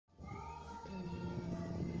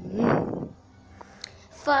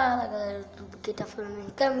Fala galera, tudo que tá falando em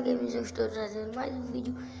Cam Games, eu estou trazendo mais um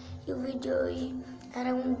vídeo. E o vídeo de hoje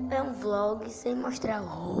é um vlog sem mostrar o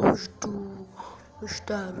rosto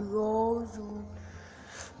misterioso.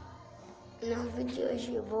 No vídeo de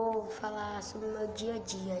hoje eu vou falar sobre o meu dia a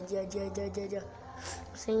dia,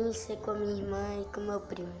 sem ser com a minha irmã e com meu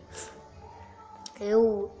primo.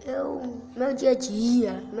 Meu dia a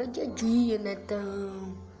dia não é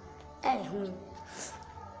tão... é ruim.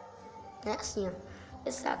 É assim, ó.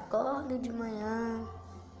 Eu acordo de manhã.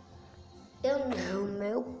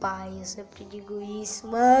 Meu pai, eu sempre digo isso,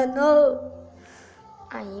 mano.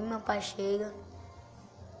 Aí meu pai chega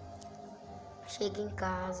em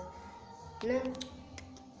casa, né?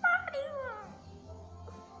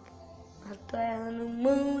 Eu tô errando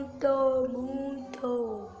muito.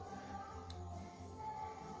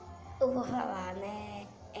 Eu vou falar, né?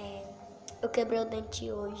 Eu quebrei o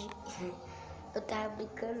dente hoje. Eu tava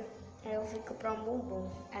brincando, aí eu fui comprar um bombom,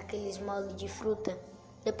 aqueles mole de fruta.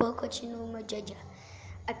 Depois eu continuo meu dia a dia.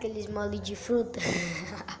 Aqueles mole de fruta.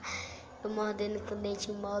 Eu mordendo com o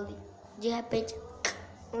dente mole. De repente,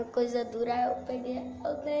 uma coisa dura, aí eu peguei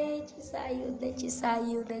o dente, o dente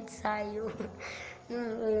saiu.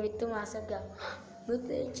 Foi muito massa, cara. Meu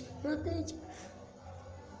dente.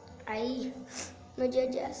 Aí, meu dia a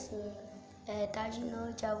dia é assim. Tarde de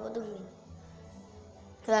noite, eu vou dormir.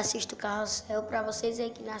 Eu assisto Carrossel, pra vocês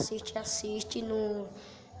aí que não assiste no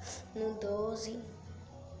 12,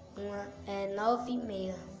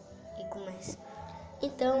 9h30 e começa.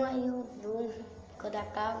 Então aí eu durmo, quando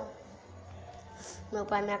acaba, meu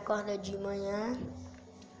pai me acorda de manhã,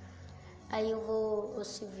 aí eu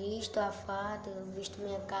se visto a farda, eu visto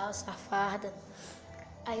minha calça, a farda,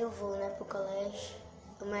 aí eu vou, né, pro colégio,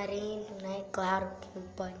 eu merendo, né, claro que não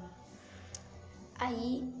pode.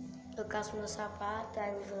 Aí eu calço meu sapato,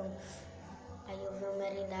 aí eu vou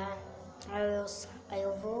merendar, aí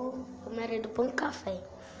eu merendo pão e café.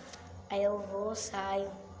 Aí eu vou, saio,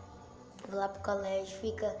 vou lá pro colégio,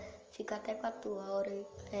 fica até 4 horas,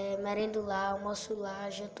 merendo lá, almoço lá,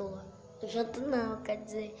 janto lá. Janto não, quer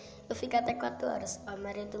dizer, eu fico até 4 horas, só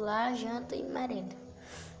merendo lá, janto e merendo.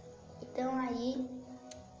 Então aí,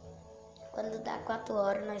 quando dá 4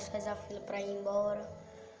 horas, nós faz a fila pra ir embora,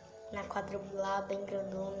 na quadrangular, bem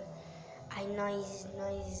grandona. Aí nós.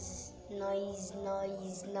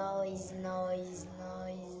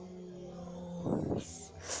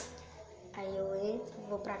 Aí eu entro,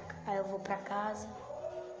 aí eu vou pra casa.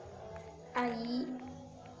 Aí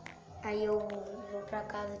eu vou pra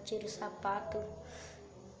casa, tiro o sapato,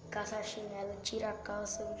 calça a chinela, tiro a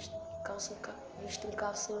calça, visto um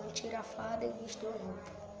calção, tiro a farda e visto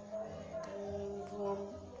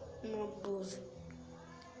uma blusa.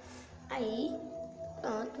 Aí,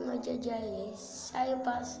 pronto, meu dia a dia é esse. Aí eu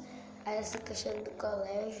passo essa questão do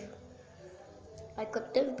colégio. Aí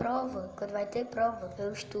quando vai ter prova,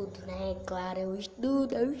 eu estudo, né? Claro, eu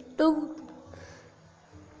estudo.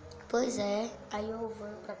 Pois é, aí eu vou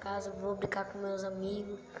pra casa, vou brincar com meus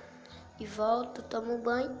amigos. E volto, tomo um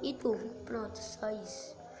banho e durmo. Pronto, só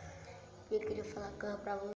isso. Eu queria falar com pra você.